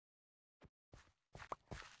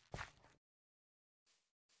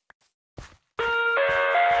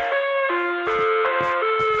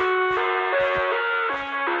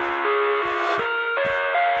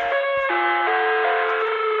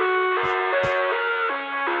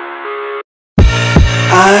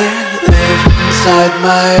I live inside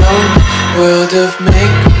my own world of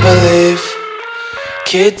make-believe.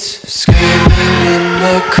 Kids screaming in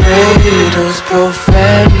the cradles,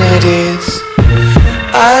 profanities.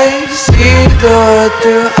 I see the world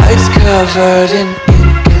through ice covered in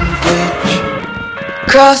ink and bleach.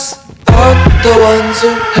 Cross out the ones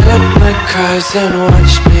who heard my cries and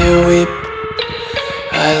watched me weep.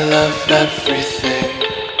 I love everything.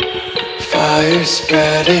 Fire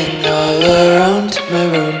spreading all around my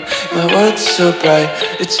room. My world's so bright,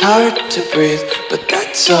 it's hard to breathe, but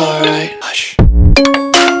that's alright. Hush.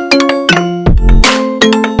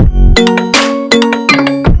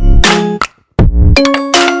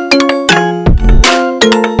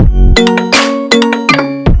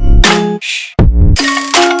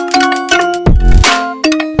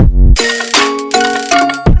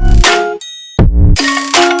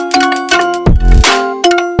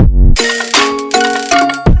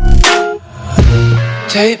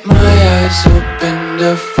 Tape my eyes open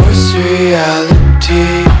to force reality.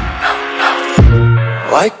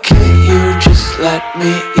 Why can't you just let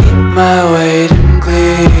me eat my weight in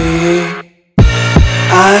glee?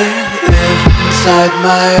 I live inside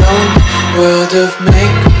my own world of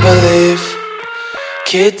make-believe.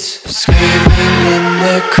 Kids screaming in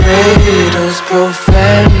their cradles,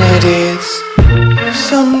 profanities.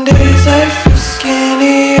 Some days I feel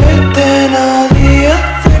skinnier than all the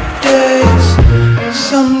other days.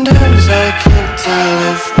 Sometimes I can't tell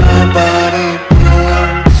if my body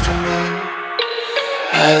belongs to me.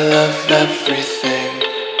 I love everything.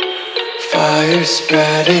 Fire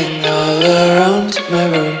spreading all around my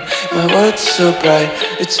room. My world's so bright,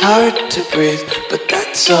 it's hard to breathe, but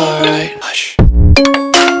that's alright. Hush.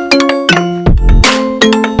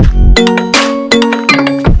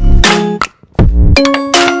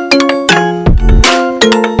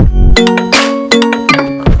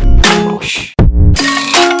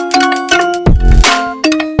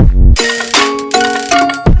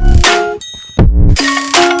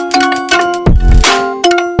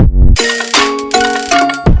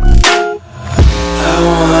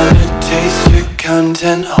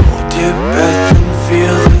 Content, hold your breath and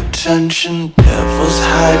feel the tension. Devils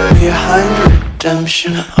hide behind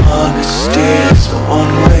redemption. Honesty is a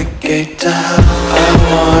one-way gate to hell. I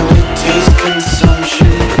wanna taste consumption.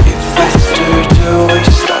 Breathe faster to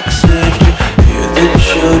waste oxygen. Hear the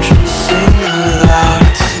children sing aloud.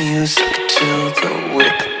 It's music till the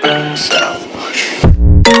wick burns out.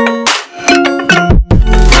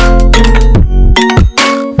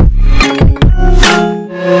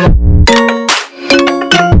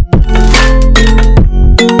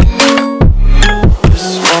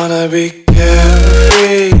 Be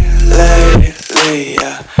carefree lately,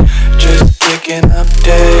 yeah. Just kicking up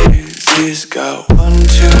daisies. Got one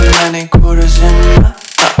too many quarters in my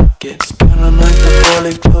pockets. Count 'em like the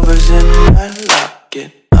 4-leaf clovers in my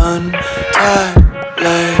locket. Untied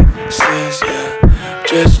laces, yeah.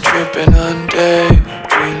 Just tripping on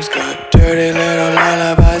daydreams. Got dirty little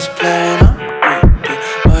lullabies playing on repeat.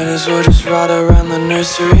 Might as well just ride around the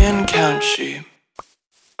nursery and count sheep.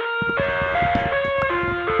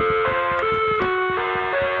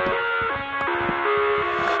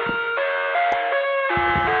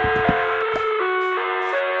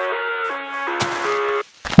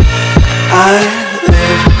 I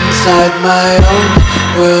live inside my own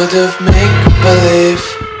world of make-believe.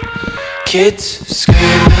 Kids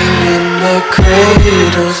screaming in their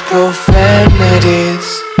cradles, profanities.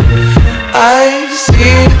 I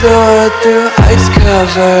see the world through ice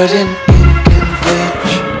covered in ink and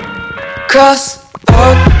bleach. Cross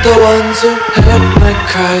out the ones who heard my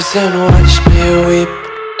cries and watched me weep.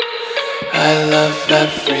 I love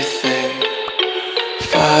everything.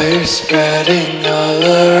 Fire spreading all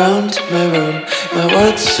around my room. My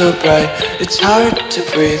world's so bright, it's hard to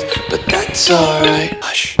breathe, but that's alright.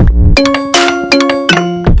 Hush.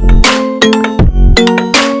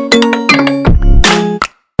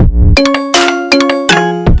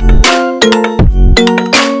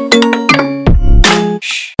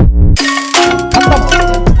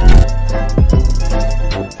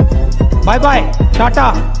 Bye bye,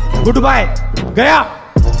 Tata, good bye, गया।